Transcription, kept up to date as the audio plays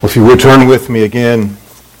Well, if you would turn with me again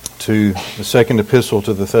to the second epistle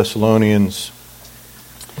to the Thessalonians,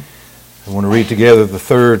 I want to read together the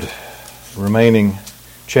third remaining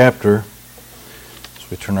chapter as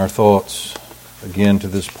we turn our thoughts again to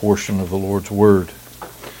this portion of the Lord's Word.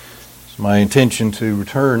 It's my intention to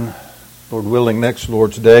return, Lord willing, next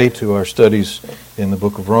Lord's Day to our studies in the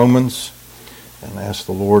book of Romans and ask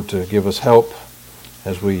the Lord to give us help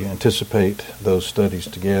as we anticipate those studies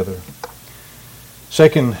together.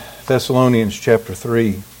 2 Thessalonians chapter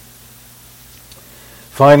 3.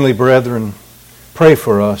 Finally, brethren, pray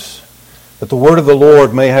for us, that the word of the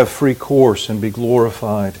Lord may have free course and be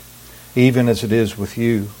glorified, even as it is with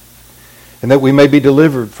you, and that we may be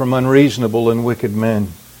delivered from unreasonable and wicked men,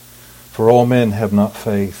 for all men have not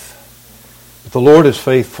faith. But the Lord is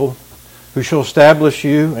faithful, who shall establish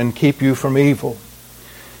you and keep you from evil.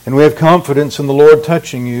 And we have confidence in the Lord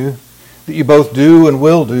touching you, that you both do and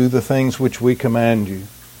will do the things which we command you.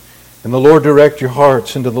 And the Lord direct your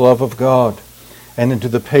hearts into the love of God and into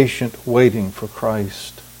the patient waiting for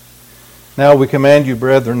Christ. Now we command you,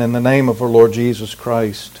 brethren, in the name of our Lord Jesus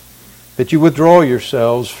Christ, that you withdraw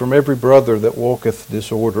yourselves from every brother that walketh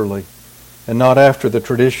disorderly, and not after the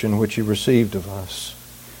tradition which you received of us.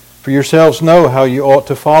 For yourselves know how you ought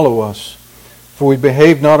to follow us, for we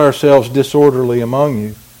behaved not ourselves disorderly among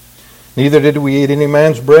you. Neither did we eat any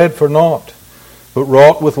man's bread for naught, but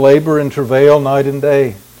wrought with labor and travail night and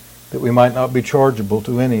day, that we might not be chargeable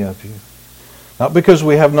to any of you. Not because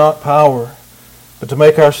we have not power, but to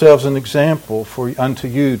make ourselves an example unto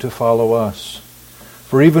you to follow us.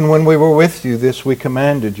 For even when we were with you, this we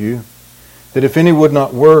commanded you, that if any would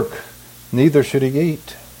not work, neither should he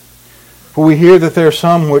eat. For we hear that there are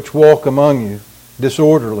some which walk among you,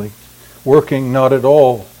 disorderly, working not at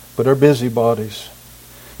all, but are busybodies.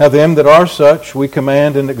 Now them that are such we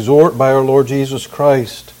command and exhort by our Lord Jesus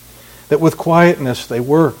Christ, that with quietness they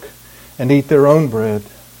work and eat their own bread.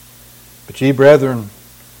 But ye, brethren,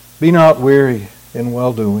 be not weary in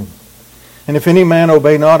well-doing. And if any man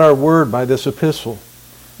obey not our word by this epistle,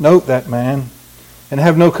 note that man, and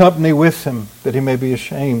have no company with him, that he may be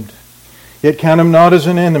ashamed. Yet count him not as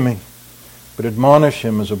an enemy, but admonish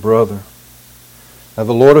him as a brother. Now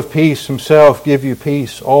the Lord of peace himself give you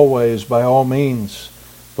peace always by all means.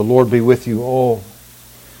 The Lord be with you all.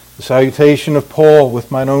 The salutation of Paul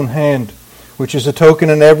with mine own hand, which is a token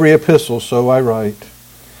in every epistle, so I write.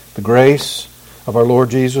 The grace of our Lord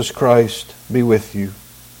Jesus Christ be with you.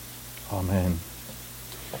 Amen.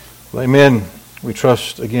 Well, amen. We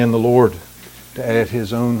trust again the Lord to add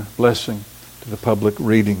His own blessing to the public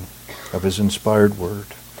reading of His inspired word.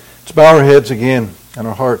 Let's bow our heads again and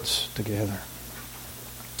our hearts together.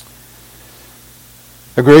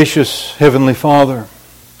 Our gracious Heavenly Father,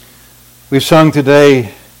 we've sung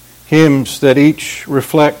today hymns that each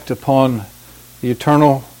reflect upon the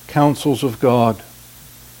eternal counsels of God.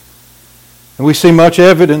 And we see much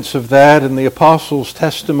evidence of that in the apostles'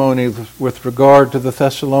 testimony with regard to the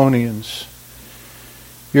Thessalonians.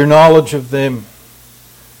 Your knowledge of them,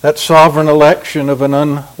 that sovereign election of an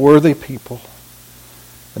unworthy people.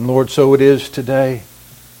 And Lord, so it is today.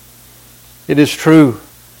 It is true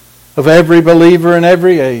of every believer in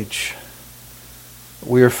every age.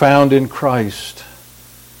 We are found in Christ,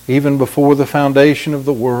 even before the foundation of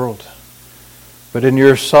the world. But in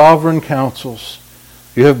your sovereign counsels,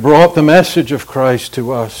 you have brought the message of Christ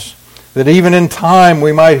to us, that even in time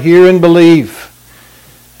we might hear and believe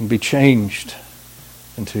and be changed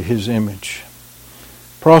into His image.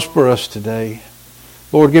 Prosper us today.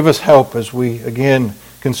 Lord, give us help as we again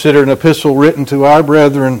consider an epistle written to our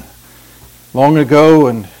brethren long ago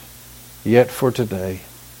and yet for today.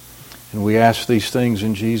 And we ask these things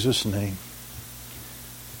in Jesus' name.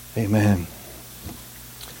 Amen.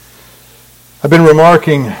 I've been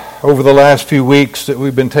remarking over the last few weeks that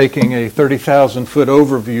we've been taking a 30,000-foot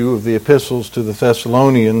overview of the epistles to the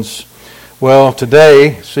Thessalonians. Well,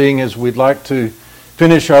 today, seeing as we'd like to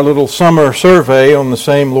finish our little summer survey on the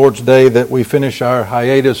same Lord's Day that we finish our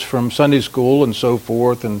hiatus from Sunday school and so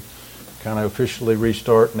forth and kind of officially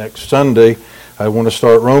restart next Sunday, I want to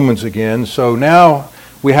start Romans again. So now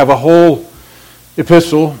we have a whole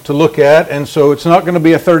epistle to look at, and so it's not going to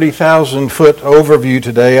be a 30,000-foot overview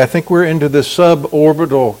today. I think we're into the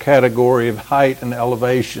suborbital category of height and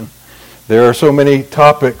elevation. There are so many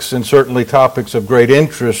topics, and certainly topics of great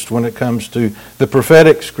interest when it comes to the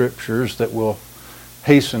prophetic scriptures that we'll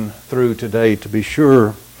hasten through today, to be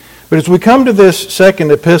sure. But as we come to this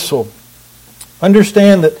second epistle,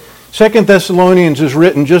 understand that 2 Thessalonians is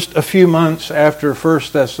written just a few months after 1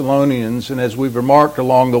 Thessalonians, and as we've remarked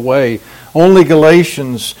along the way, only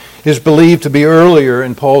Galatians is believed to be earlier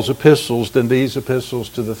in Paul's epistles than these epistles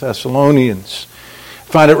to the Thessalonians.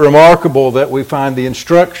 find it remarkable that we find the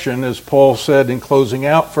instruction, as Paul said in closing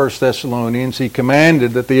out 1 Thessalonians, he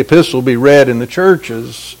commanded that the epistle be read in the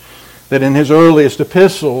churches, that in his earliest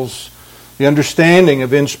epistles, the understanding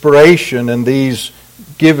of inspiration and these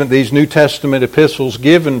New Testament epistles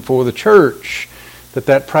given for the church,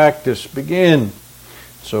 that practice begin.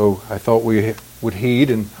 So I thought we would heed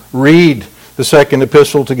and read the second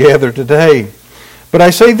epistle together today. But I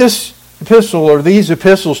say this epistle, or these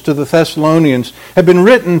epistles to the Thessalonians, have been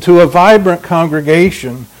written to a vibrant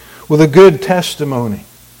congregation with a good testimony.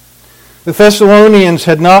 The Thessalonians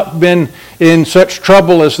had not been in such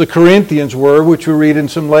trouble as the Corinthians were, which we read in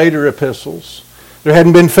some later epistles. There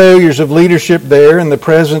hadn't been failures of leadership there in the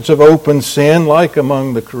presence of open sin like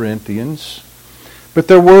among the Corinthians. But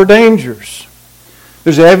there were dangers.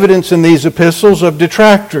 There's evidence in these epistles of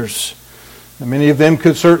detractors. And many of them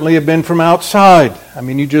could certainly have been from outside. I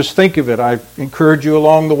mean, you just think of it. I encourage you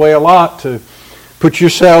along the way a lot to put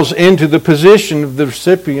yourselves into the position of the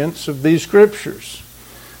recipients of these scriptures.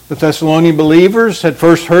 The Thessalonian believers had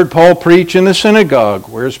first heard Paul preach in the synagogue,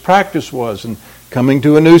 where his practice was, and coming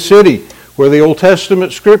to a new city, where the Old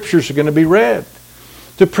Testament scriptures are going to be read.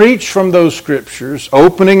 To preach from those scriptures,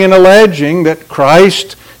 opening and alleging that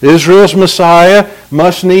Christ, Israel's Messiah,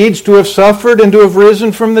 must needs to have suffered and to have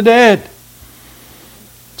risen from the dead.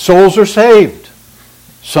 Souls are saved.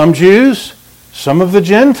 Some Jews, some of the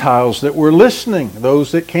Gentiles that were listening,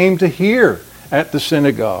 those that came to hear at the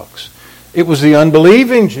synagogues. It was the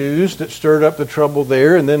unbelieving Jews that stirred up the trouble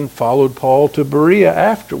there and then followed Paul to Berea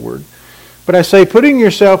afterward. But I say, putting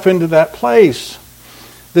yourself into that place,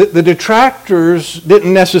 the detractors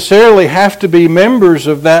didn't necessarily have to be members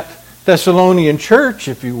of that Thessalonian church,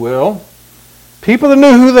 if you will. People that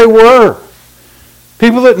knew who they were.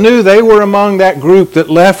 People that knew they were among that group that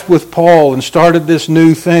left with Paul and started this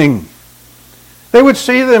new thing. They would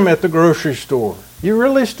see them at the grocery store. You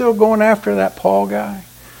really still going after that Paul guy?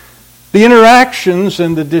 The interactions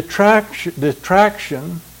and the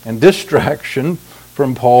detraction and distraction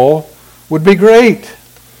from Paul would be great.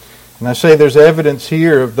 And I say there's evidence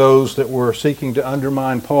here of those that were seeking to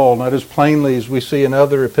undermine Paul, not as plainly as we see in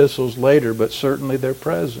other epistles later, but certainly they're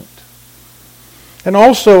present. And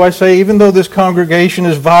also, I say, even though this congregation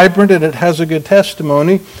is vibrant and it has a good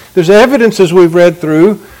testimony, there's evidence as we've read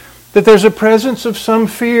through that there's a presence of some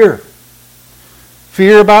fear.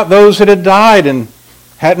 Fear about those that had died and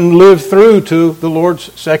hadn't lived through to the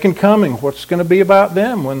Lord's second coming. What's going to be about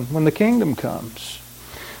them when the kingdom comes?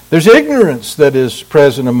 There's ignorance that is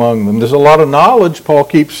present among them. There's a lot of knowledge. Paul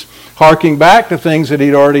keeps harking back to things that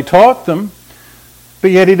he'd already taught them. But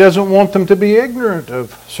yet he doesn't want them to be ignorant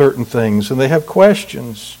of certain things, and they have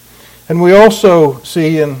questions. And we also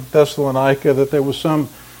see in Thessalonica that there was some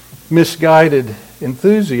misguided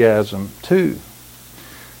enthusiasm too.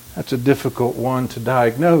 That's a difficult one to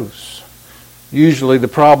diagnose. Usually the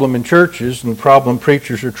problem in churches and the problem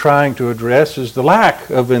preachers are trying to address is the lack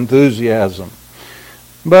of enthusiasm.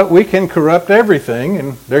 But we can corrupt everything,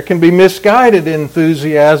 and there can be misguided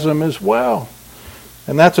enthusiasm as well.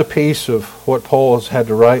 And that's a piece of what Paul has had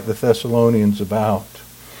to write the Thessalonians about.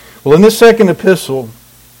 Well, in this second epistle,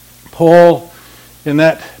 Paul, in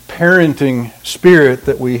that parenting spirit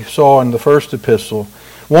that we saw in the first epistle,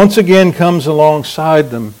 once again comes alongside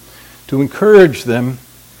them to encourage them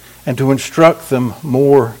and to instruct them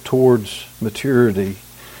more towards maturity.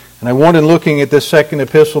 And I want, in looking at this second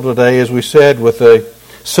epistle today, as we said, with a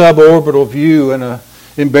suborbital view and a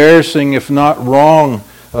embarrassing, if not wrong,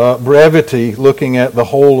 brevity, looking at the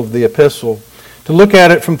whole of the epistle, to look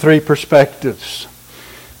at it from three perspectives: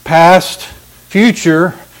 past,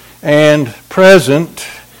 future, and present.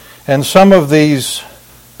 And some of these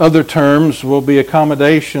other terms will be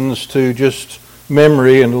accommodations to just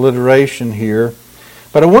memory and alliteration here.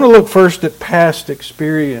 But I want to look first at past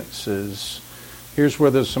experiences. Here's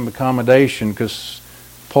where there's some accommodation, because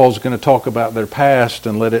Paul's going to talk about their past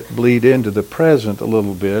and let it bleed into the present a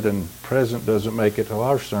little bit, and present doesn't make it to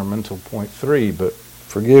our sermon until point 3, but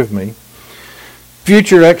forgive me.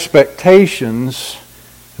 Future expectations,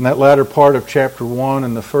 in that latter part of chapter 1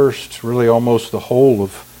 and the first, really almost the whole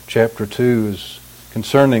of chapter 2 is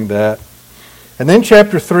concerning that. And then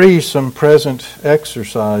chapter 3, some present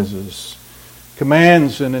exercises,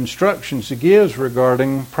 commands and instructions he gives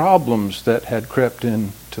regarding problems that had crept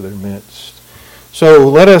into their midst. So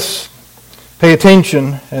let us pay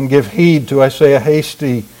attention and give heed to, I say, a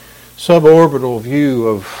hasty suborbital view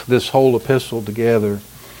of this whole epistle together.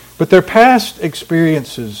 But their past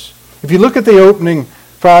experiences, if you look at the opening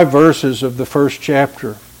 5 verses of the first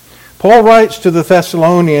chapter, Paul writes to the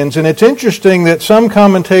Thessalonians, and it's interesting that some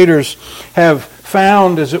commentators have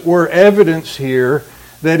found, as it were, evidence here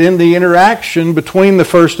that in the interaction between the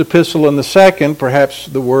first epistle and the second, perhaps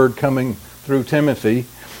the word coming through Timothy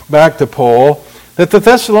back to Paul, that the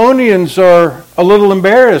Thessalonians are a little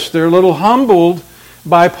embarrassed. They're a little humbled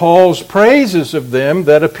by Paul's praises of them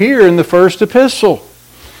that appear in the first epistle.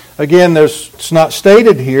 Again, it's not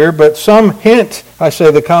stated here, but some hint, I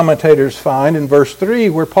say the commentators find in verse 3,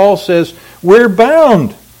 where Paul says, we're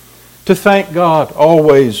bound to thank God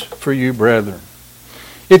always for you, brethren.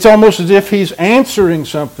 It's almost as if he's answering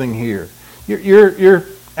something here. You're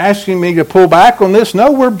asking me to pull back on this?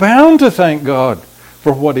 No, we're bound to thank God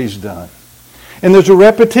for what he's done. And there's a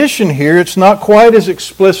repetition here. It's not quite as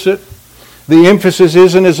explicit. The emphasis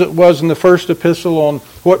isn't as it was in the first epistle on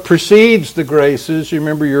what precedes the graces. You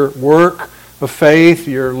remember your work of faith,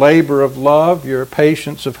 your labor of love, your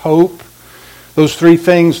patience of hope. Those three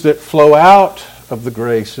things that flow out of the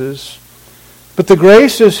graces. But the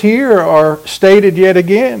graces here are stated yet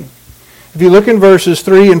again. If you look in verses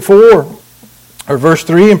 3 and 4, or verse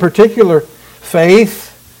 3 in particular,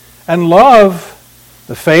 faith and love,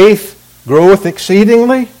 the faith groweth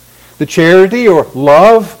exceedingly, the charity or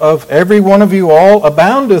love of every one of you all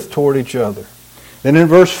aboundeth toward each other. Then in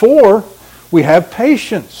verse 4, we have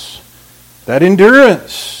patience, that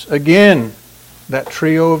endurance, again, that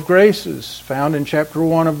trio of graces found in chapter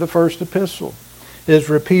 1 of the first epistle is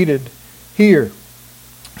repeated here.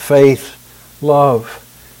 Faith, love,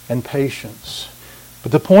 and patience.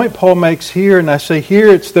 But the point Paul makes here, and I say here,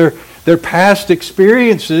 it's their past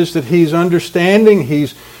experiences that he's understanding,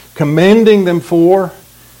 he's commending them for.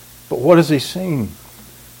 But what has he seen?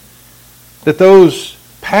 That those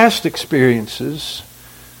past experiences,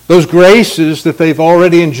 those graces that they've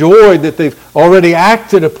already enjoyed, that they've already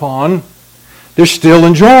acted upon, they're still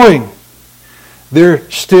enjoying. They're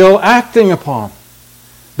still acting upon.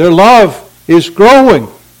 Their love is growing.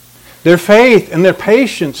 Their faith and their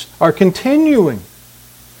patience are continuing.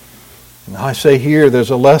 And I say here, there's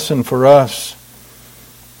a lesson for us.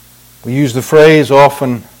 We use the phrase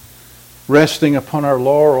often, resting upon our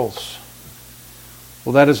laurels.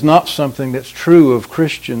 Well, that is not something that's true of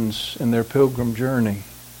Christians in their pilgrim journey.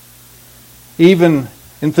 Even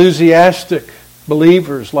enthusiastic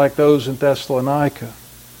believers like those in Thessalonica,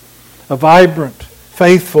 a vibrant,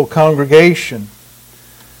 faithful congregation,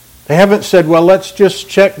 they haven't said, well, let's just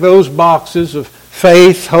check those boxes of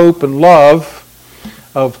faith, hope, and love,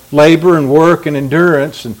 of labor and work and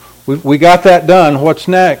endurance, and we got that done. What's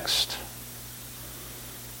next?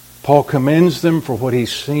 Paul commends them for what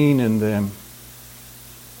he's seen in them.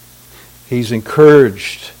 He's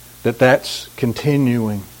encouraged that that's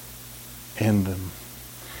continuing in them.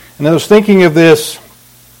 And I was thinking of this,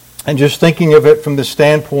 and just thinking of it from the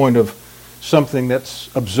standpoint of something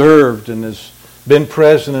that's observed and has been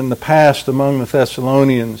present in the past among the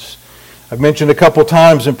Thessalonians. I've mentioned a couple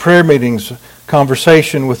times in prayer meetings a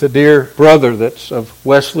conversation with a dear brother that's of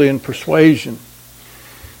Wesleyan persuasion.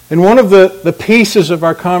 And one of the pieces of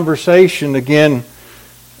our conversation, again,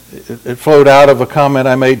 it flowed out of a comment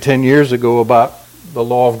I made 10 years ago about the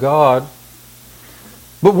law of God.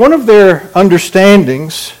 But one of their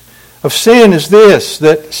understandings of sin is this,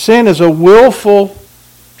 that sin is a willful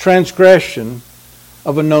transgression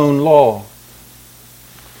of a known law.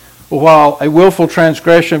 While a willful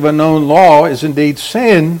transgression of a known law is indeed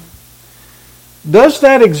sin, does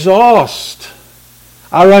that exhaust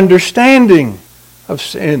our understanding of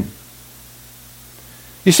sin?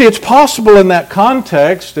 You see, it's possible in that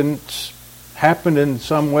context, and it's happened in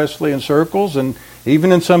some Wesleyan circles and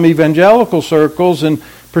even in some evangelical circles, in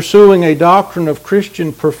pursuing a doctrine of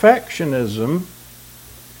Christian perfectionism,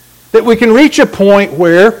 that we can reach a point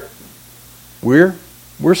where we're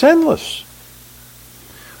sinless.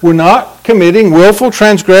 We're not committing willful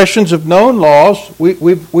transgressions of known laws.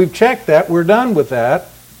 We've checked that. We're done with that.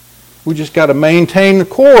 We just got to maintain the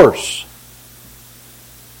course.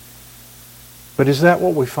 But is that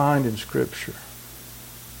what we find in Scripture?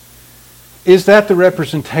 Is that the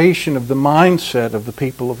representation of the mindset of the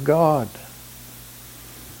people of God?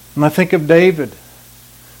 And I think of David,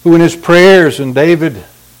 who in his prayers, and David,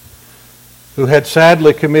 who had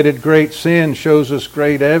sadly committed great sin, shows us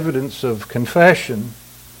great evidence of confession.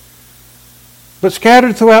 But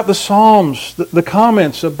scattered throughout the Psalms, the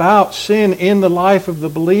comments about sin in the life of the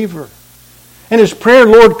believer. And his prayer,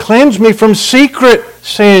 Lord, cleanse me from secret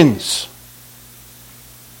sins.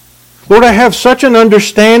 Lord, I have such an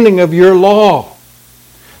understanding of your law,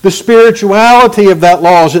 the spirituality of that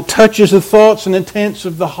law as it touches the thoughts and intents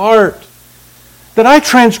of the heart, that I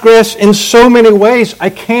transgress in so many ways, I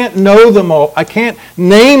can't know them all. I can't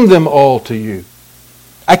name them all to you.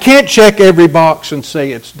 I can't check every box and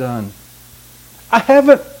say it's done. I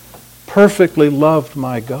haven't perfectly loved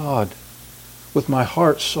my God with my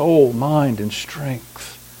heart, soul, mind, and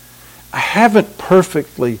strength. I haven't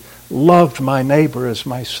perfectly loved my neighbor as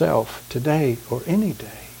myself today or any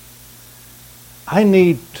day. I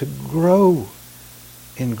need to grow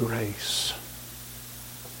in grace.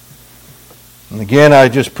 And again, I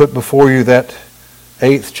just put before you that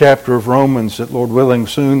 8th chapter of Romans that, Lord willing,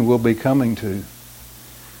 soon we'll be coming to.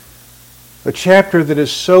 A chapter that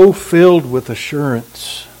is so filled with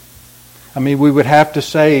assurance. I mean, we would have to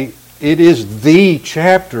say it is the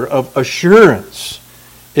chapter of assurance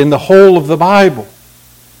in the whole of the Bible.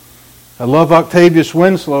 I love Octavius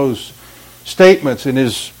Winslow's statements in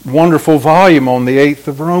his wonderful volume on the 8th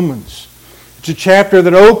of Romans. It's a chapter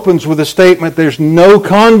that opens with a statement, there's no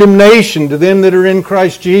condemnation to them that are in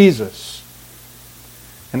Christ Jesus.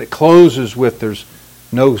 And it closes with, there's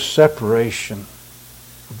no separation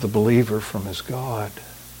of the believer from his God.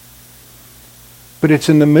 But it's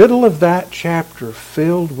in the middle of that chapter,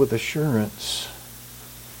 filled with assurance,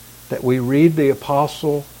 that we read the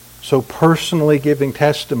apostle so personally giving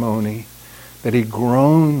testimony that he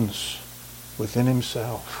groans within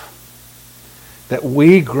himself. That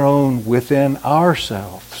we groan within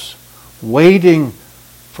ourselves, waiting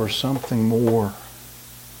for something more.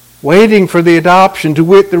 Waiting for the adoption, to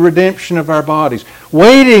wit, the redemption of our bodies.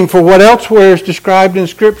 Waiting for what elsewhere is described in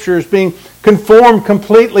Scripture as being conformed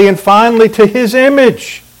completely and finally to His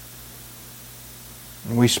image.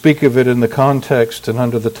 And we speak of it in the context and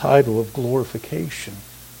under the title of glorification.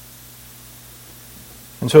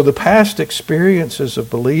 And so the past experiences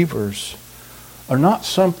of believers are not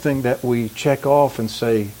something that we check off and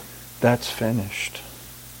say, that's finished.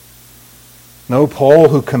 No, Paul,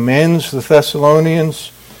 who commends the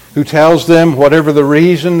Thessalonians, who tells them, whatever the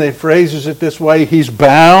reason, they phrases it this way, he's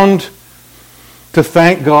bound to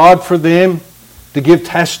thank God for them, to give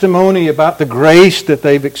testimony about the grace that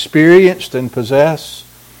they've experienced and possess,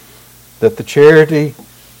 that the charity,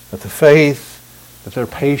 that the faith, that their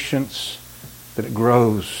patience, that it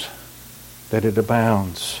grows, that it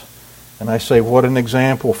abounds. And I say, what an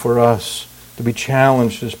example for us to be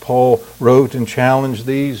challenged as Paul wrote and challenged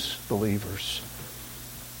these believers.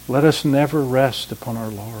 Let us never rest upon our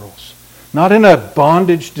laurels. Not in a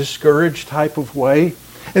bondage, discouraged type of way.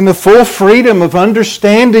 In the full freedom of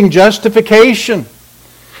understanding justification.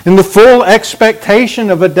 In the full expectation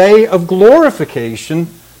of a day of glorification.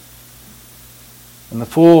 And the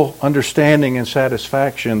full understanding and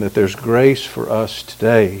satisfaction that there's grace for us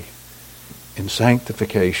today in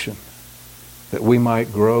sanctification. That we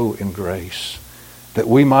might grow in grace. That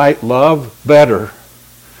we might love better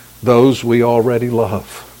those we already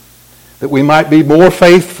love. That we might be more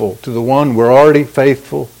faithful to the one we're already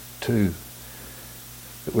faithful to.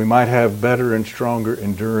 That we might have better and stronger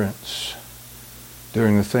endurance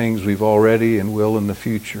during the things we've already and will in the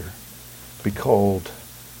future be called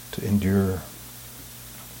to endure.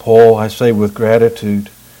 Paul, I say with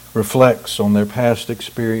gratitude, reflects on their past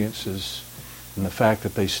experiences and the fact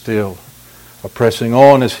that they still are pressing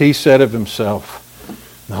on, as he said of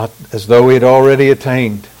himself, not as though he had already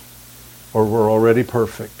attained or were already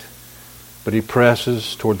perfect, but he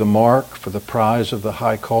presses toward the mark for the prize of the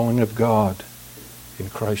high calling of God in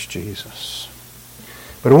Christ Jesus.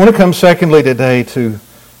 But I want to come secondly today to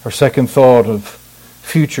our second thought of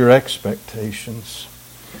future expectations.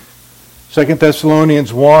 2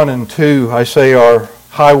 Thessalonians 1 and 2, I say, are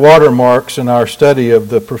high water marks in our study of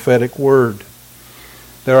the prophetic word.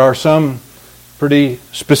 There are some pretty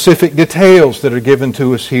specific details that are given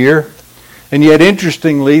to us here. And yet,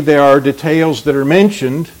 interestingly, there are details that are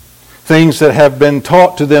mentioned, things that have been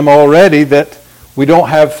taught to them already that we don't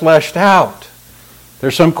have fleshed out.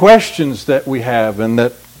 There's some questions that we have and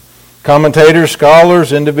that commentators,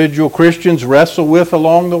 scholars, individual Christians wrestle with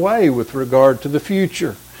along the way with regard to the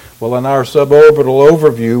future. Well, in our suborbital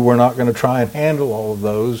overview, we're not going to try and handle all of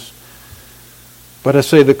those. But I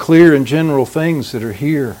say the clear and general things that are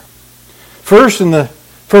here. First, in the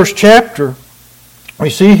first chapter, we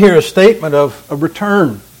see here a statement of a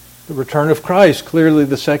return. The return of Christ, clearly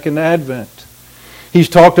the second advent. He's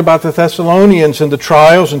talked about the Thessalonians and the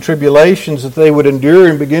trials and tribulations that they would endure.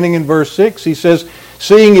 And beginning in verse 6, he says,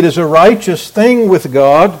 seeing it is a righteous thing with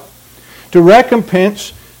God to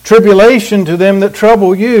recompense tribulation to them that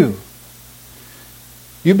trouble you.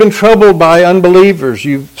 You've been troubled by unbelievers.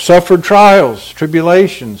 You've suffered trials,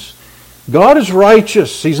 tribulations. God is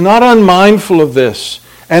righteous. He's not unmindful of this.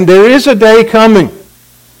 And there is a day coming.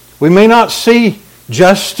 We may not see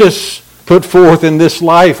justice put forth in this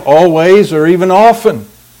life always or even often.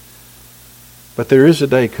 But there is a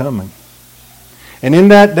day coming. And in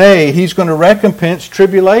that day, He's going to recompense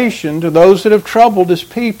tribulation to those that have troubled His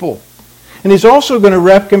people. And He's also going to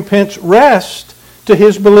recompense rest to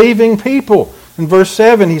His believing people. In verse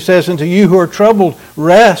 7 he says, "And to you who are troubled,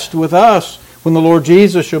 rest with us when the Lord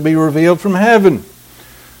Jesus shall be revealed from heaven."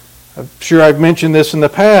 I'm sure I've mentioned this in the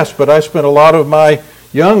past, but I spent a lot of my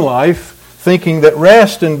young life thinking that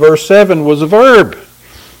rest in verse 7 was a verb.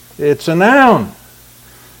 It's a noun.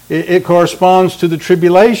 It corresponds to the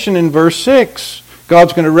tribulation in verse 6.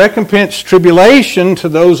 God's going to recompense tribulation to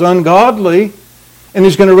those ungodly, and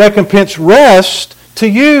He's going to recompense rest to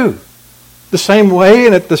you. The same way,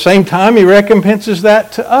 and at the same time, He recompenses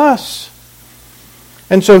that to us.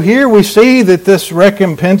 And so here we see that this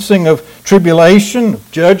recompensing of tribulation,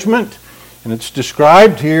 of judgment, and it's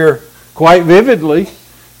described here quite vividly.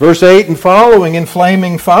 Verse 8 and following, "In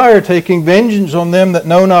flaming fire, taking vengeance on them that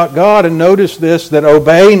know not God." And notice this, that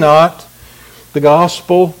obey not the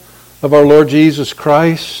gospel of our Lord Jesus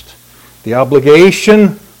Christ, the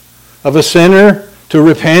obligation of a sinner to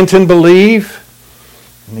repent and believe.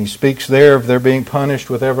 And he speaks there of their being punished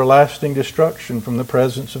with everlasting destruction from the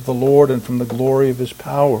presence of the Lord and from the glory of His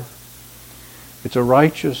power. It's a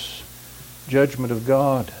righteous judgment of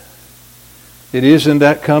God. It is in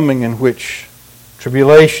that coming in which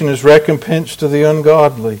tribulation is recompense to the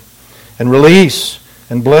ungodly, and release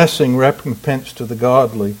and blessing recompense to the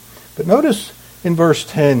godly. But notice in verse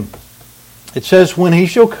 10, it says, "When He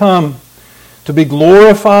shall come to be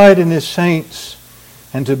glorified in His saints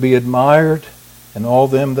and to be admired in all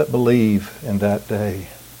them that believe in that day."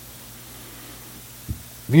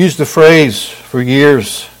 I've used the phrase for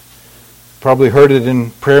years, probably heard it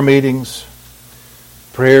in prayer meetings,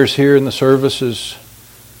 prayers here in the services,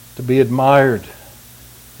 to be admired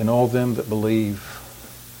in all them that believe.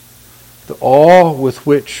 The awe with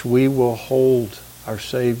which we will hold our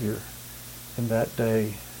Savior in that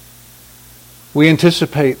day. We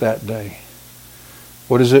anticipate that day.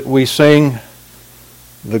 What is it we sing?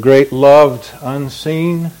 "The great loved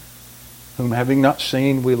unseen, whom having not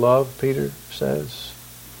seen we love," Peter says.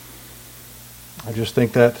 I just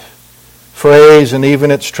think that phrase and even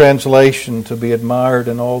its translation, "to be admired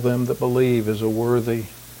in all them that believe," is a worthy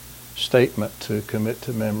statement to commit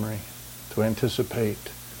to memory, to anticipate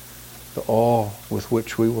the awe with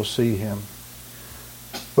which we will see Him.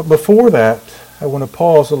 But before that, I want to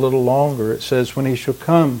pause a little longer. It says, "When He shall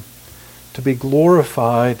come to be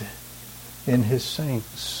glorified in His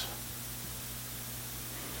saints."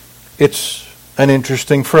 It's an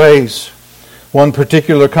interesting phrase. One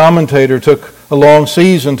particular commentator took a long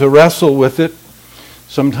season to wrestle with it.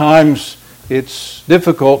 Sometimes it's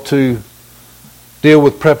difficult to deal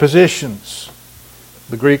with prepositions.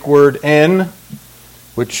 The Greek word "en,"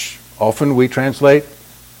 which often we translate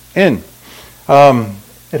 "in."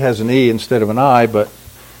 It has an E instead of an I, but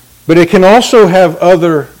it can also have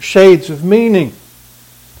other shades of meaning.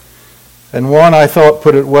 And one I thought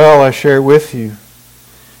put it well, I share with you.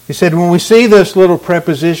 He said, when we see this little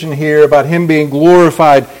preposition here about Him being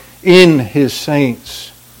glorified in His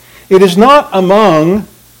saints, it is not among,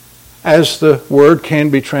 as the word can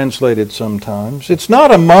be translated sometimes. It's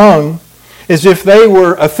not among as if they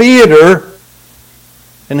were a theater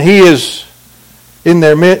and He is in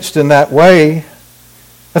their midst in that way.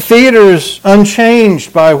 A theater is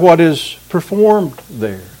unchanged by what is performed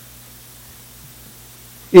there.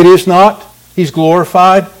 It is not, He's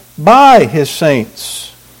glorified by His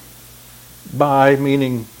saints. By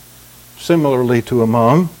meaning similarly to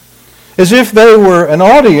among. As if they were an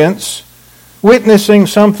audience witnessing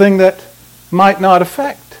something that might not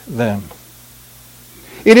affect them.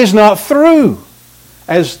 It is not through,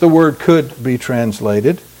 as the word could be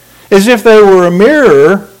translated, as if they were a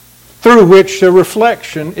mirror through which the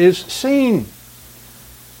reflection is seen.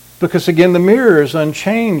 Because again, the mirror is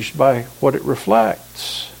unchanged by what it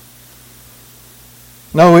reflects.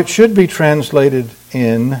 No, it should be translated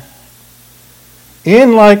in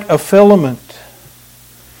like a filament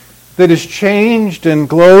that is changed and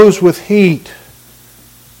glows with heat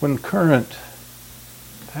when current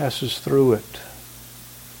passes through it.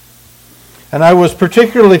 And I was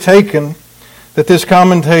particularly taken that this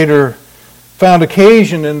commentator found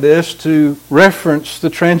occasion in this to reference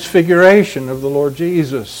the transfiguration of the Lord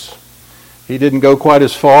Jesus. He didn't go quite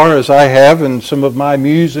as far as I have in some of my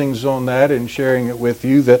musings on that and sharing it with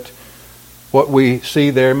you, that what we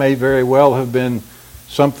see there may very well have been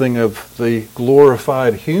something of the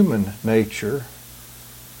glorified human nature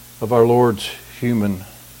of our Lord's human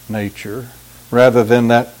nature, rather than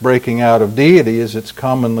that breaking out of deity as it's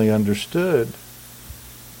commonly understood.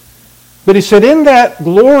 But he said in that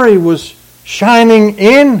glory was shining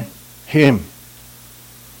in Him.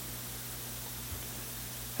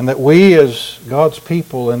 And that we as God's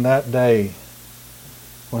people in that day,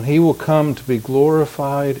 when He will come to be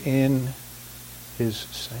glorified in His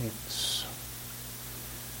saints,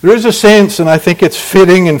 There is a sense, and I think it's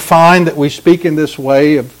fitting and fine that we speak in this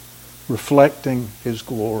way of reflecting His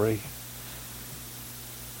glory.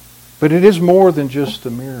 But it is more than just a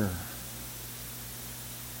mirror.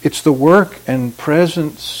 It's the work and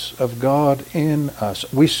presence of God in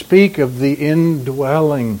us. We speak of the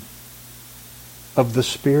indwelling of the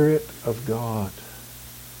Spirit of God.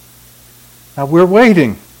 Now we're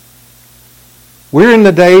waiting. We're in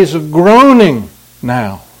the days of groaning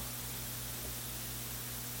now.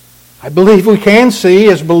 I believe we can see,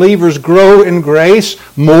 as believers grow in grace,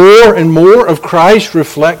 more and more of Christ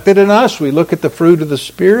reflected in us. We look at the fruit of the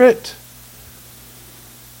Spirit.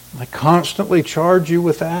 I constantly charge you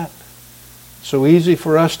with that. It's so easy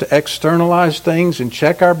for us to externalize things and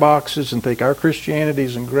check our boxes and think our Christianity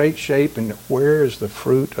is in great shape, and where is the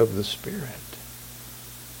fruit of the Spirit?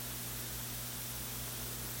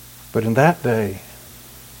 But in that day,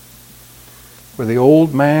 where the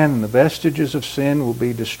old man and the vestiges of sin will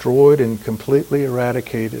be destroyed and completely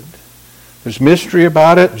eradicated. There's mystery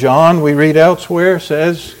about it. John, we read elsewhere,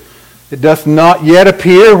 says, it doth not yet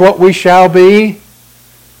appear what we shall be.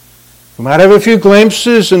 We might have a few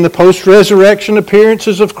glimpses in the post-resurrection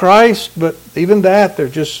appearances of Christ, but even that, they're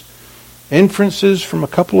just inferences from a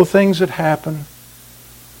couple of things that happen.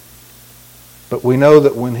 But we know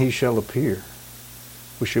that when He shall appear,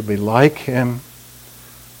 we shall be like Him,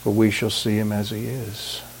 for we shall see Him as He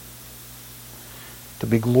is. To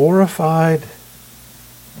be glorified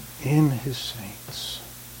in His saints.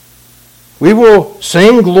 We will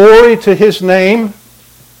sing glory to His name,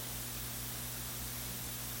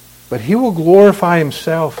 but He will glorify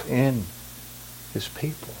Himself in His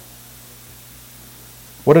people.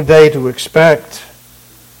 What a day to expect.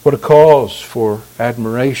 What a cause for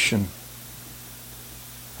admiration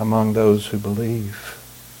among those who believe.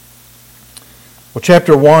 Well,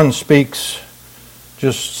 chapter 1 speaks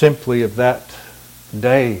just simply of that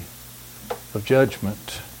day of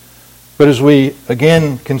judgment. But as we,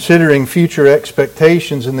 again, considering future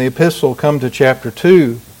expectations in the epistle, come to chapter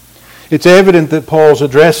 2, it's evident that Paul's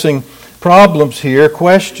addressing problems here,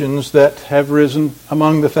 questions that have risen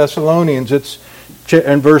among the Thessalonians. It's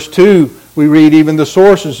in verse 2, we read even the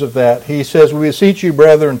sources of that. He says, "We beseech you,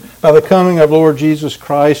 brethren, by the coming of Lord Jesus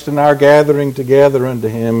Christ and our gathering together unto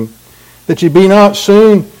Him, that ye be not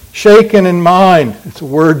soon shaken in mind." It's a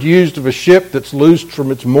word used of a ship that's loosed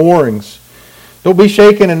from its moorings. Don't be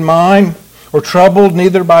shaken in mind, or troubled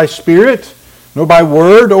neither by spirit, nor by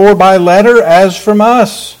word, or by letter, as from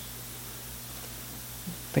us.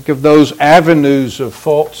 Think of those avenues of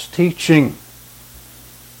false teaching.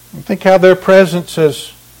 Think how their presence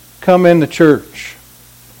has come in the church.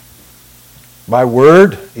 By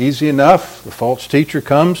word, easy enough. The false teacher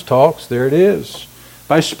comes, talks, there it is.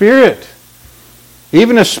 By spirit.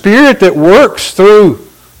 Even a spirit that works through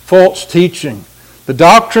false teaching. The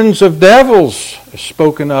doctrines of devils are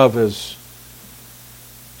spoken of as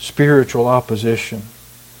spiritual opposition.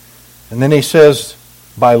 And then he says,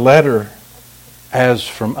 by letter, as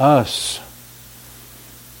from us.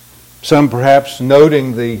 Some perhaps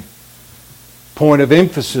noting the point of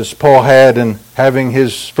emphasis Paul had in having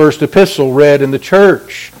his first epistle read in the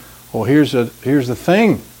church. Well, here's the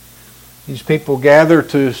thing. These people gather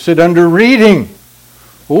to sit under reading.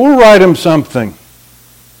 We'll write them something.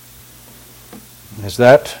 Has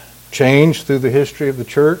that changed through the history of the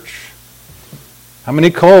church? How many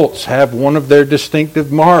cults have one of their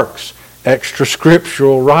distinctive marks? Extra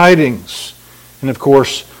scriptural writings. And of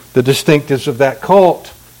course, the distinctives of that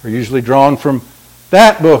cult are usually drawn from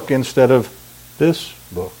that book instead of this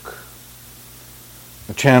book.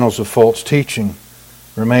 The channels of false teaching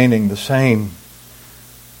remaining the same.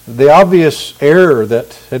 The obvious error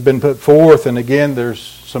that had been put forth, and again there's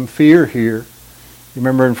some fear here. You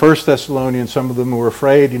remember in 1 Thessalonians, some of them were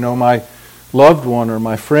afraid, my loved one or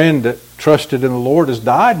my friend that trusted in the Lord has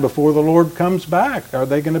died before the Lord comes back. Are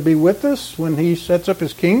they going to be with us when He sets up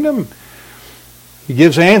His kingdom? He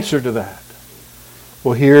gives answer to that.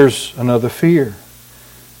 Well, here's another fear.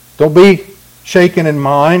 Don't be shaken in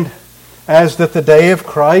mind as that the day of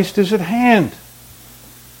Christ is at hand.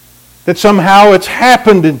 That somehow it's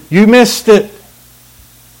happened and you missed it.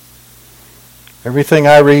 Everything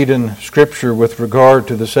I read in Scripture with regard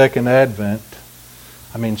to the second advent,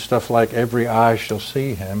 stuff like every eye shall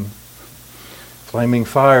see Him, flaming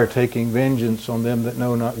fire taking vengeance on them that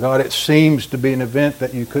know not God. It seems to be an event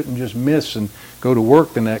that you couldn't just miss and go to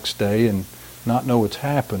work the next day and not know what's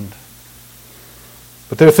happened.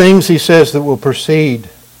 But there are things, he says, that will precede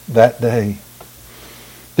that day.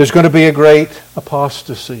 There's going to be a great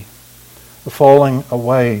apostasy, a falling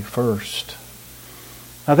away first.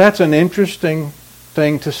 Now that's an interesting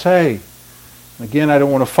thing to say. Again, I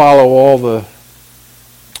don't want to follow all the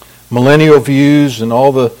millennial views and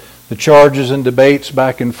all the charges and debates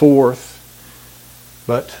back and forth.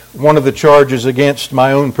 But one of the charges against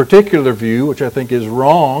my own particular view, which I think is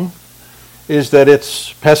wrong, is that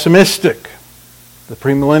it's pessimistic. The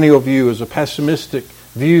premillennial view is a pessimistic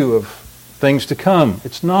view of things to come.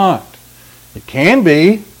 It's not. It can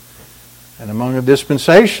be, and among the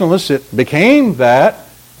dispensationalists it became that.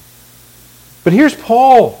 But here's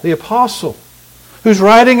Paul, the apostle, who's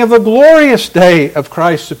writing of the glorious day of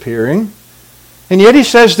Christ's appearing, and yet he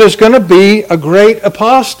says there's going to be a great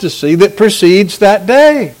apostasy that precedes that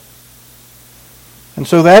day. And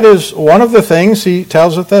so that is one of the things he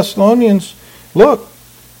tells the Thessalonians, look,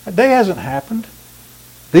 that day hasn't happened.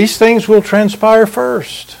 These things will transpire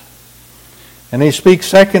first. And he speaks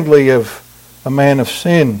secondly of a man of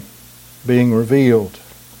sin being revealed,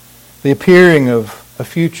 the appearing of a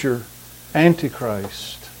future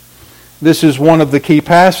Antichrist. This is one of the key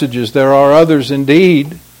passages. There are others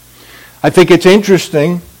indeed. I think it's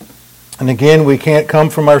interesting, and again, we can't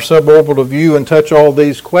come from our suborbital view and touch all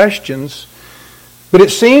these questions, but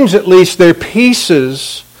it seems at least they're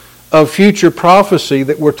pieces of future prophecy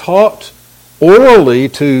that were taught orally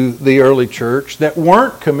to the early church that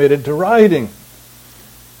weren't committed to writing.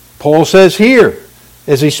 Paul says here,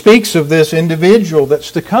 as he speaks of this individual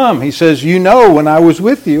that's to come, he says, you know, when I was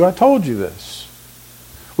with you, I told you this.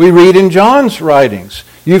 We read in John's writings,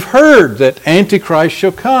 you've heard that Antichrist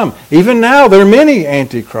shall come. Even now, there are many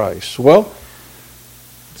Antichrists. Well,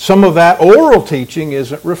 some of that oral teaching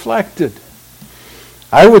isn't reflected.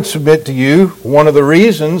 I would submit to you one of the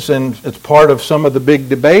reasons, and it's part of some of the big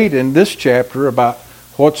debate in this chapter about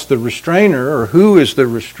what's the restrainer or who is the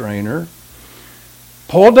restrainer.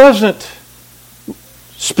 Paul doesn't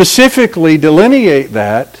specifically delineate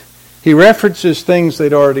that. He references things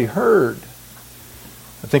they'd already heard.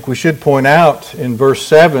 I think we should point out in verse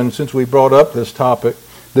 7, since we brought up this topic,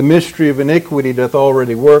 the mystery of iniquity doth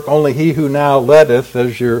already work. Only he who now letteth,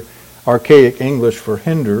 as your archaic English for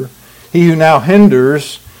hinder, he who now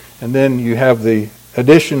hinders, and then you have the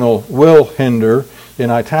additional will hinder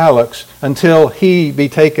in italics, until he be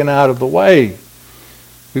taken out of the way.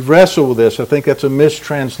 We've wrestled with this. I think that's a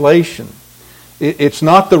mistranslation. It's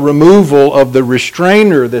not the removal of the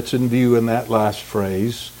restrainer that's in view in that last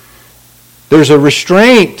phrase. There's a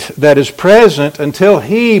restraint that is present until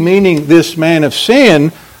he, meaning this man of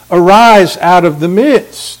sin, arise out of the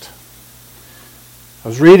midst. I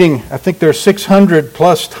was reading, I think there are 600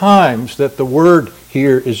 plus times that the word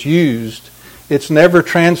here is used. It's never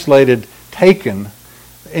translated taken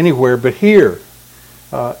anywhere but here.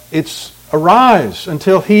 It's arise,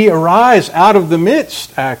 until he arise out of the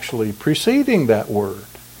midst, actually, preceding that word.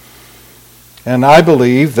 And I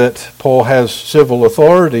believe that Paul has civil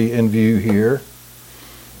authority in view here,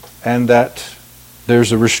 and that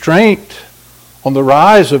there's a restraint on the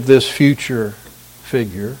rise of this future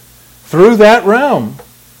figure through that realm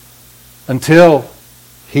until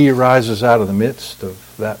he arises out of the midst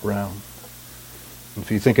of that realm. If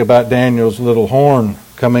you think about Daniel's little horn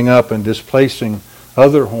coming up and displacing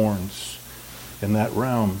other horns in that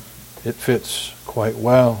realm, it fits quite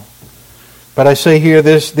well. But I say here,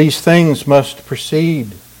 these things must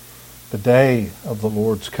precede the day of the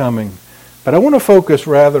Lord's coming. But I want to focus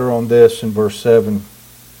rather on this in verse 7.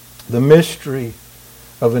 The mystery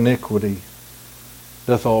of iniquity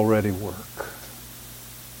doth already work.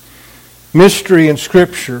 Mystery in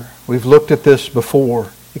Scripture, we've looked at this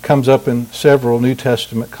before. It comes up in several New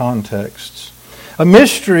Testament contexts. A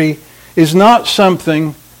mystery is not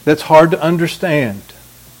something that's hard to understand.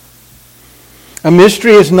 A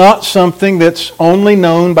mystery is not something that's only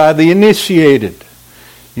known by the initiated.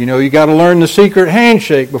 You know, you got to learn the secret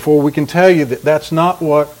handshake before we can tell you that that's not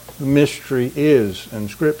what mystery is in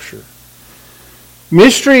Scripture.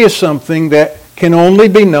 Mystery is something that can only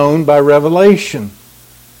be known by revelation.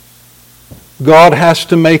 God has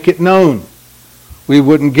to make it known. We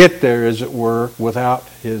wouldn't get there, as it were, without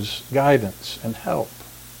His guidance and help.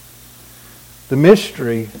 The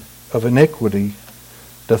mystery of iniquity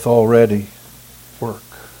doth already work.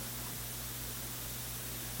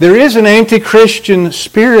 There is an anti-Christian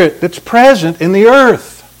spirit that's present in the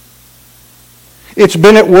earth. It's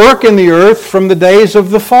been at work in the earth from the days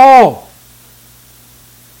of the fall.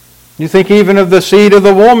 You think even of the seed of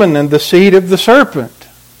the woman and the seed of the serpent.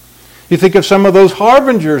 You think of some of those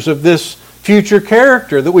harbingers of this future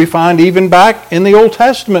character that we find even back in the Old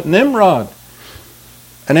Testament, Nimrod.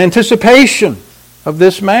 An anticipation of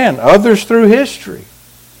this man, others through history.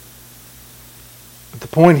 But the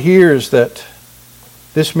point here is that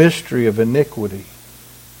this mystery of iniquity,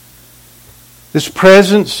 this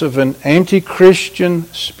presence of an anti-Christian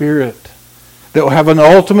spirit that will have an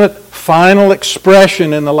ultimate final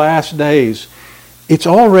expression in the last days, it's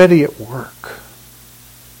already at work.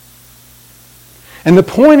 And the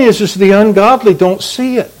point is the ungodly don't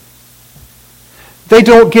see it. They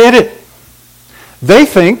don't get it. They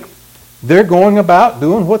think they're going about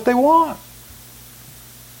doing what they want.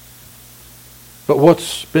 But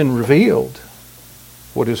what's been revealed,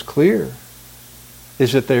 what is clear,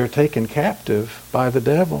 is that they are taken captive by the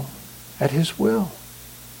devil at his will.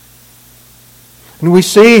 And we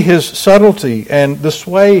see his subtlety and the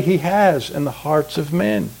sway he has in the hearts of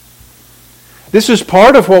men. This is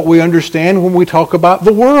part of what we understand when we talk about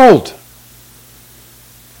the world.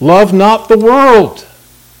 Love not the world.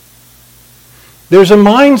 There's a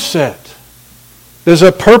mindset. There's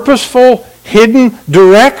a purposeful, hidden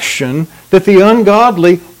direction that the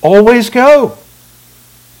ungodly always go.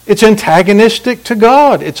 It's antagonistic to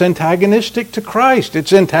God. It's antagonistic to Christ.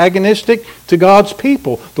 It's antagonistic to God's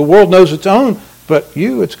people. The world knows its own, but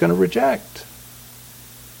it's going to reject.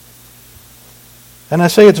 And I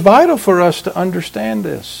say it's vital for us to understand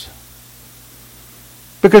this.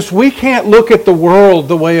 Because we can't look at the world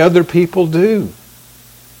the way other people do.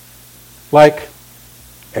 Like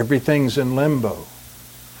everything's in limbo.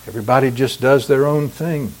 Everybody just does their own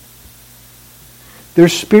thing.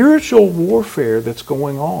 There's spiritual warfare that's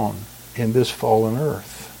going on in this fallen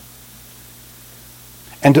earth.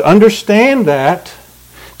 And to understand that,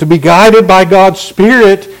 to be guided by God's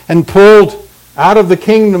Spirit and pulled out of the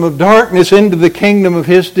kingdom of darkness into the kingdom of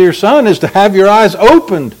His dear Son, is to have your eyes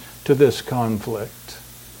opened to this conflict.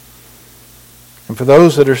 And for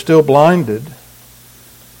those that are still blinded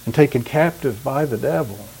and taken captive by the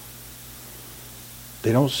devil,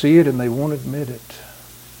 they don't see it and they won't admit it.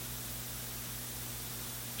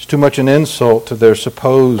 It's too much an insult to their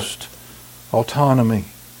supposed autonomy.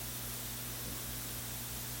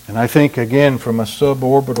 And I think, again, from a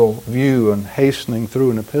suborbital view and hastening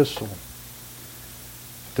through an epistle,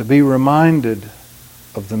 to be reminded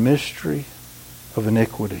of the mystery of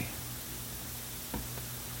iniquity,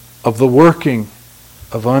 of the working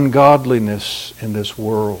of ungodliness in this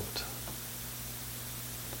world,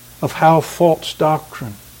 of how false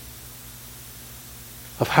doctrine,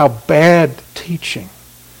 of how bad teaching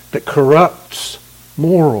that corrupts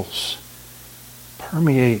morals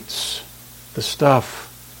permeates the stuff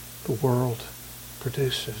the world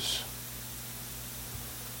produces.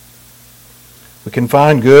 We can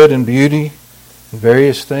find good and beauty in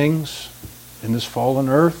various things in this fallen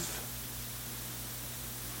earth.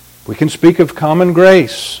 We can speak of common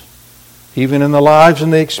grace, even in the lives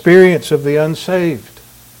and the experience of the unsaved.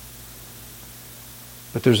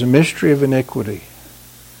 But there's a mystery of iniquity.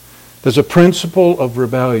 There's a principle of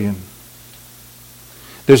rebellion.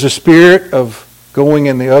 There's a spirit of going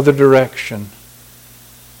in the other direction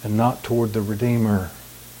and not toward the Redeemer.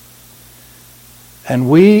 And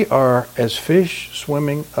we are as fish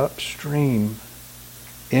swimming upstream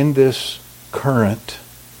in this current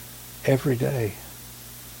every day.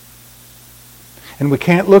 And we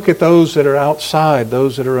can't look at those that are outside,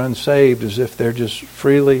 those that are unsaved, as if they're just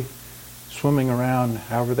freely swimming around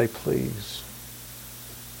however they please.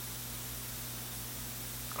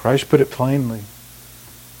 Christ put it plainly.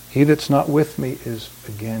 He that's not with me is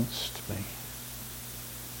against me.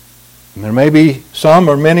 And there may be some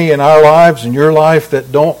or many in our lives, in your life,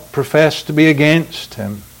 that don't profess to be against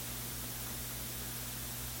Him.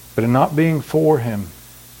 But in not being for Him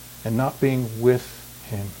and not being with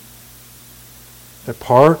Him, they're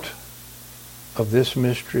part of this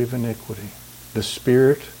mystery of iniquity, the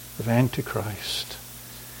spirit of Antichrist.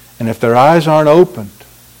 And if their eyes aren't opened,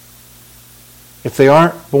 if they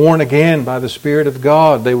aren't born again by the Spirit of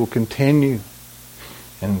God, they will continue.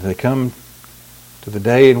 And if they come to the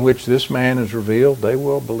day in which this man is revealed, they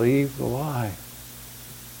will believe the lie.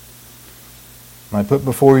 And I put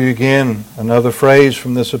before you again another phrase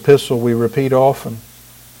from this epistle we repeat often.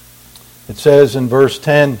 It says in verse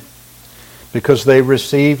 10, because they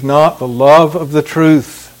received not the love of the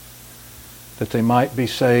truth, that they might be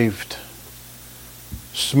saved.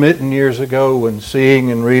 Smitten years ago when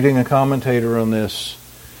seeing and reading a commentator on this,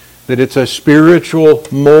 that it's a spiritual,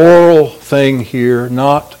 moral thing here,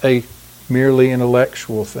 not a merely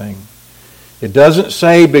intellectual thing. It doesn't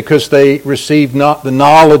say because they received not the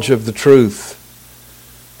knowledge of the truth,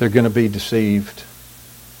 they're going to be deceived.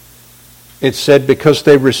 It said because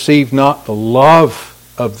they received not the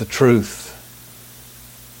love of the truth.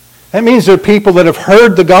 That means there are people that have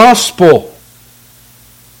heard the gospel,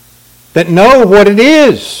 that know what it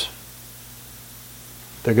is.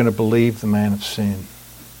 They're going to believe the man of sin.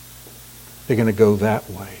 They're going to go that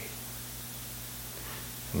way.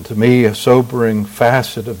 And to me, a sobering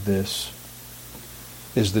facet of this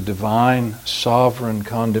is the divine, sovereign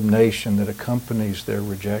condemnation that accompanies their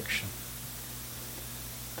rejection.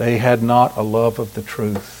 They had not a love of the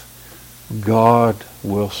truth. God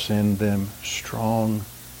will send them strong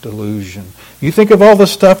delusion. You think of all the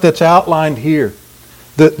stuff that's outlined here.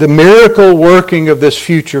 The miracle working of this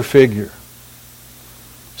future figure.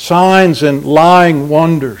 Signs and lying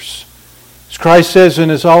wonders. As Christ says in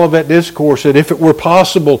His Olivet Discourse, that if it were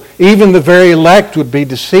possible, even the very elect would be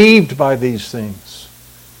deceived by these things.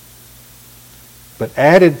 But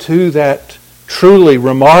added to that truly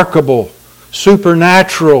remarkable,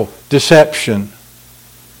 supernatural deception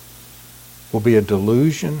will be a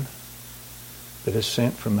delusion that is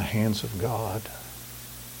sent from the hands of God.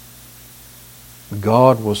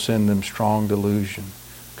 God will send them strong delusion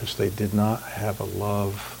because they did not have a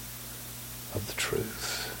love of the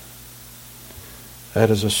truth. That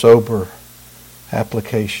is a sober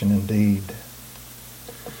application indeed.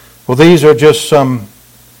 Well, these are just some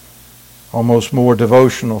almost more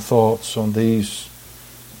devotional thoughts on these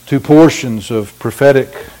two portions of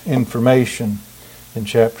prophetic information in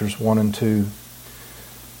chapters 1 and 2.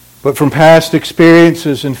 But from past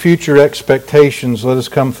experiences and future expectations, let us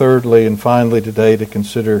come thirdly and finally today to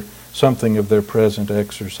consider something of their present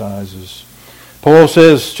exercises. Paul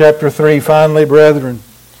says, chapter 3, finally, brethren,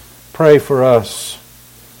 pray for us.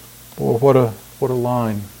 Boy, what a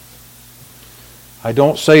line. I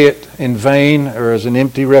don't say it in vain or as an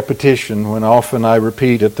empty repetition when often I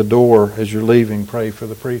repeat at the door as you're leaving, pray for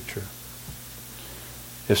the preacher.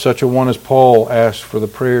 If such a one as Paul asked for the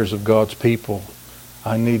prayers of God's people,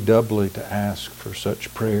 I need doubly to ask for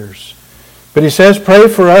such prayers. But he says, pray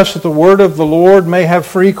for us that the word of the Lord may have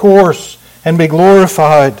free course and be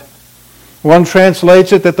glorified. One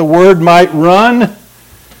translates it that the word might run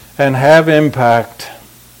and have impact.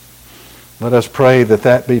 Let us pray that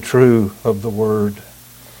that be true of the word.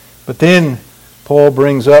 But then Paul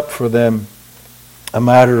brings up for them a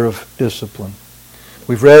matter of discipline.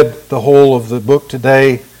 We've read the whole of the book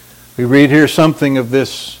today. We read here something of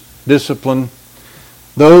this discipline.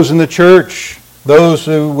 Those in the church, those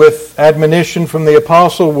who with admonition from the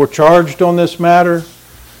apostle were charged on this matter.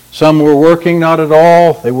 Some were working not at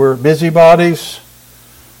all. They were busybodies.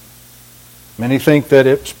 Many think that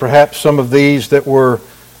it's perhaps some of these that were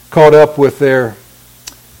caught up with their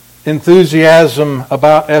enthusiasm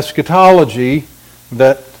about eschatology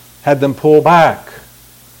that had them pull back.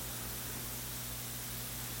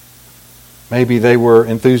 Maybe they were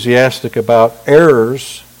enthusiastic about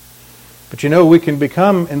errors. But you know, we can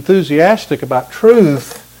become enthusiastic about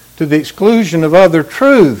truth to the exclusion of other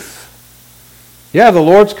truth. Yeah, the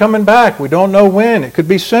Lord's coming back. We don't know when. It could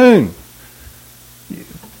be soon.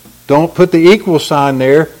 Don't put the equal sign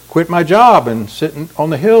there. Quit my job and sit on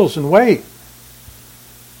the hills and wait.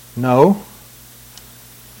 No.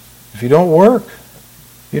 If you don't work,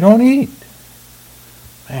 you don't eat.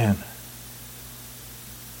 Man.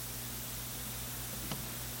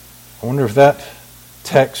 I wonder if that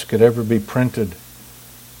text could ever be printed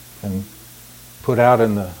and put out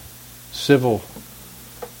in the civil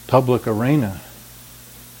public arena.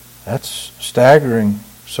 That's staggering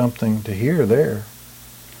something to hear there.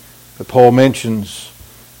 But Paul mentions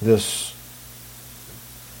this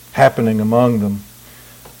happening among them.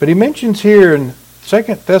 But he mentions here in 2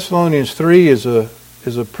 Thessalonians 3 is a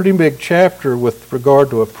pretty big chapter with regard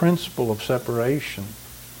to a principle of separation.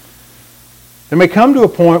 There may come to a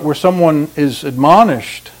point where someone is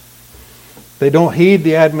admonished. They don't heed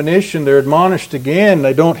the admonition. They're admonished again.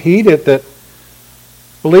 They don't heed it. That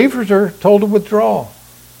believers are told to withdraw.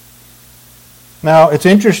 Now, it's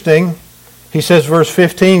interesting. He says, verse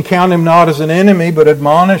 15, count him not as an enemy, but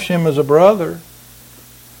admonish him as a brother.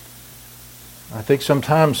 I think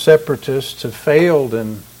sometimes separatists have failed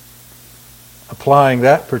in applying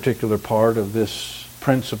that particular part of this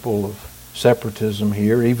principle of separatism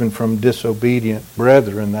here, even from disobedient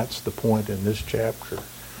brethren. That's the point in this chapter.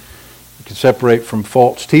 We can separate from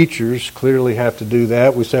false teachers, clearly have to do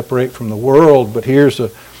that. We separate from the world, but here's a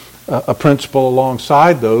principle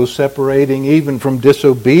alongside those, separating even from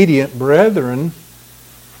disobedient brethren.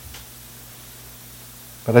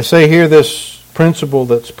 But I say here this principle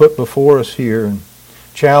that's put before us here and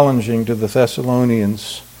challenging to the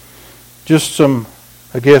Thessalonians, just some,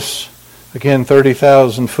 I guess, again,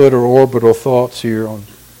 30,000 foot or orbital thoughts here on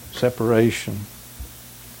separation.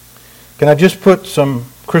 Can I just put some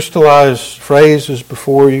crystallized phrases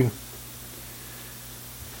before you?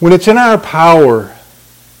 When it's in our power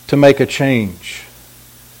to make a change,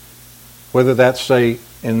 whether that's, say,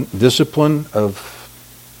 in discipline of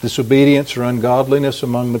disobedience or ungodliness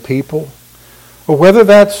among the people, or whether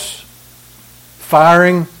that's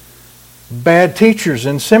firing bad teachers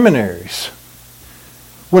in seminaries,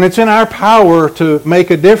 when it's in our power to make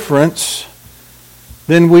a difference,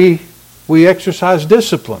 then we exercise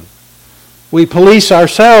discipline. We police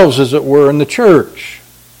ourselves, as it were, in the church.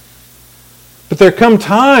 But there come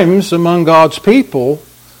times among God's people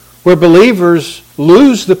where believers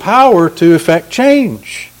lose the power to effect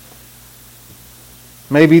change.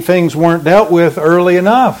 Maybe things weren't dealt with early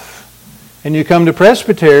enough. And you come to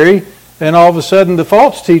presbytery, and all of a sudden the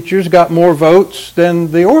false teachers got more votes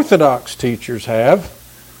than the orthodox teachers have.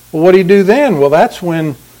 Well, what do you do then? Well, that's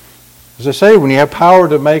when, as I say, when you have power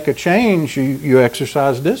to make a change, you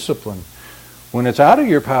exercise discipline. When it's out of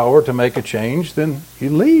your power to make a change, then you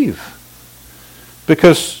leave.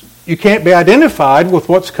 Because you can't be identified with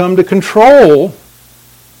what's come to control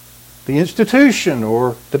the institution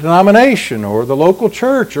or the denomination or the local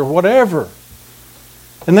church or whatever.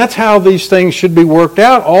 And that's how these things should be worked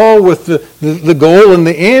out, all with the goal and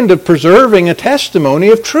the end of preserving a testimony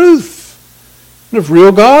of truth and of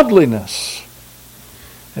real godliness.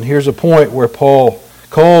 And here's a point where Paul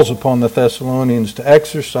calls upon the Thessalonians to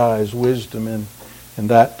exercise wisdom in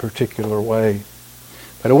that particular way.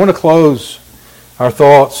 But I want to close our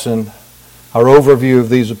thoughts and our overview of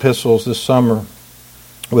these epistles this summer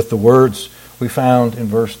with the words we find in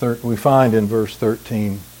verse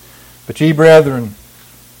 13. But ye brethren,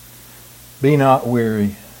 be not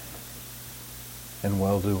weary in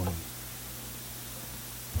well-doing.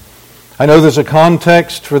 I know there's a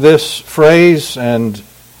context for this phrase, and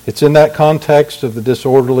it's in that context of the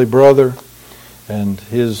disorderly brother and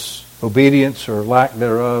his obedience or lack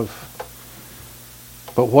thereof.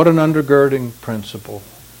 But what an undergirding principle.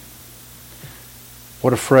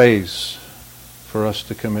 What a phrase for us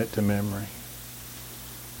to commit to memory.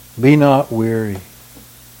 Be not weary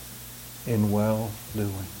in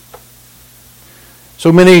well-doing.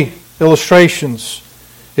 So many illustrations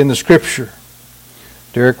in the Scripture.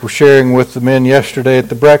 Derek was sharing with the men yesterday at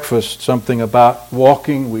the breakfast something about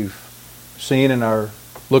walking. We've seen in our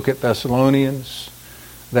look at Thessalonians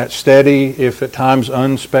that steady, if at times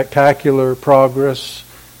unspectacular, progress.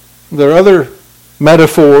 There are other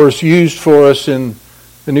metaphors used for us in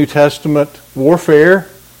the New Testament: warfare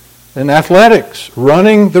and athletics,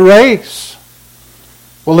 running the race.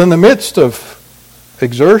 Well, in the midst of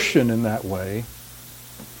exertion in that way,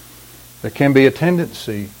 there can be a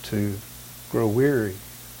tendency to grow weary.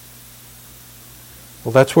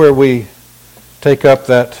 Well, that's where we take up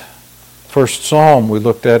that first psalm we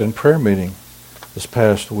looked at in prayer meeting this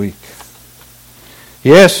past week.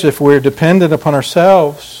 Yes, if we're dependent upon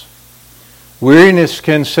ourselves, weariness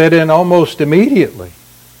can set in almost immediately.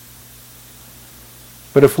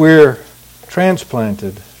 But if we're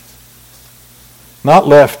transplanted, not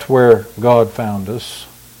left where God found us,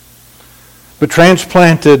 but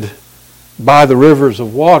transplanted by the rivers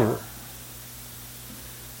of water,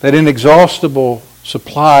 that inexhaustible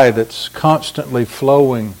supply that's constantly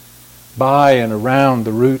flowing by and around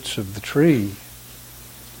the roots of the tree,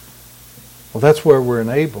 well, that's where we're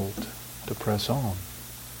enabled to press on.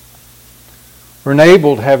 We're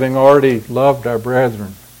enabled, having already loved our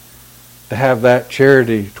brethren, to have that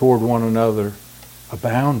charity toward one another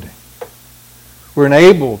abounding. We're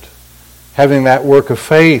enabled, having that work of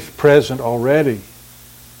faith present already,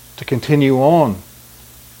 to continue on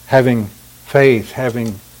having faith,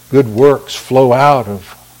 having good works flow out of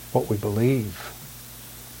what we believe.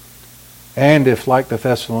 And if, like the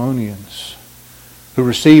Thessalonians, who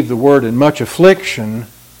received the word in much affliction,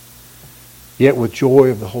 yet with joy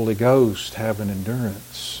of the Holy Ghost, have an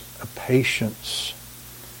endurance, a patience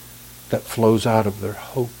that flows out of their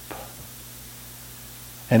hope.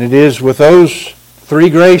 And it is with those three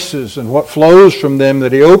graces and what flows from them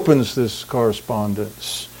that he opens this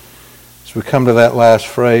correspondence. As we come to that last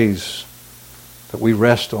phrase, that we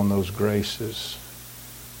rest on those graces,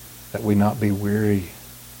 that we not be weary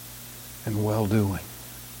in well-doing.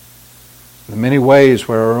 The many ways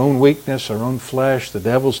where our own weakness, our own flesh, the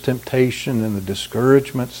devil's temptation, and the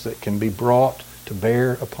discouragements that can be brought to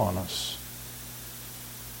bear upon us,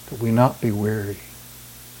 that we not be weary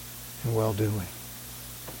in well-doing.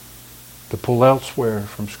 To pull elsewhere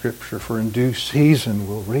from Scripture, for in due season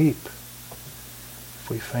we'll reap if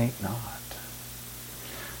we faint not.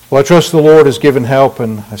 Well, I trust the Lord has given help,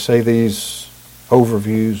 and I say these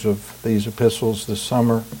overviews of these epistles this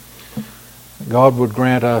summer. God would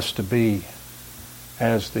grant us to be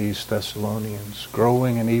as these Thessalonians,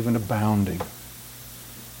 growing and even abounding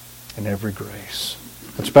in every grace.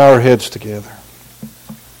 Let's bow our heads together.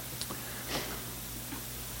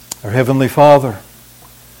 Our Heavenly Father,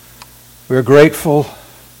 we are grateful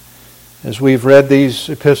as we've read these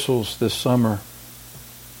epistles this summer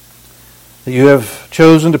that you have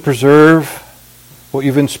chosen to preserve what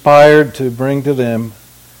you've inspired to bring to them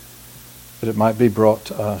that it might be brought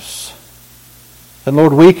to us. And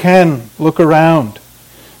Lord, we can look around,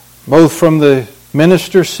 both from the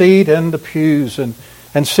minister's seat and the pews, and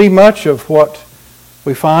see much of what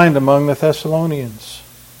we find among the Thessalonians.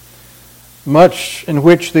 Much in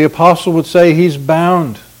which the apostle would say he's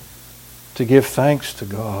bound to give thanks to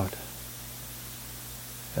God.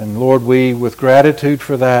 And Lord, we, with gratitude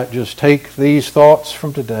for that, just take these thoughts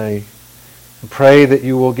from today and pray that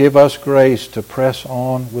you will give us grace to press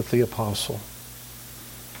on with the apostle.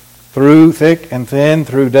 Through thick and thin,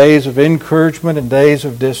 through days of encouragement and days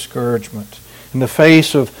of discouragement, in the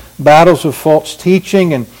face of battles of false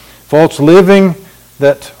teaching and false living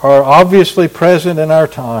that are obviously present in our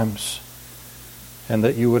times, and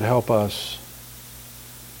that you would help us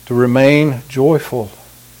to remain joyful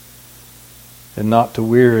and not to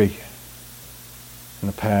weary in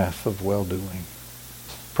the path of well-doing.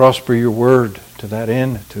 Prosper your word to that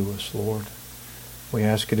end to us, Lord. We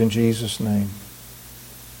ask it in Jesus' name.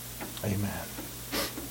 Amen.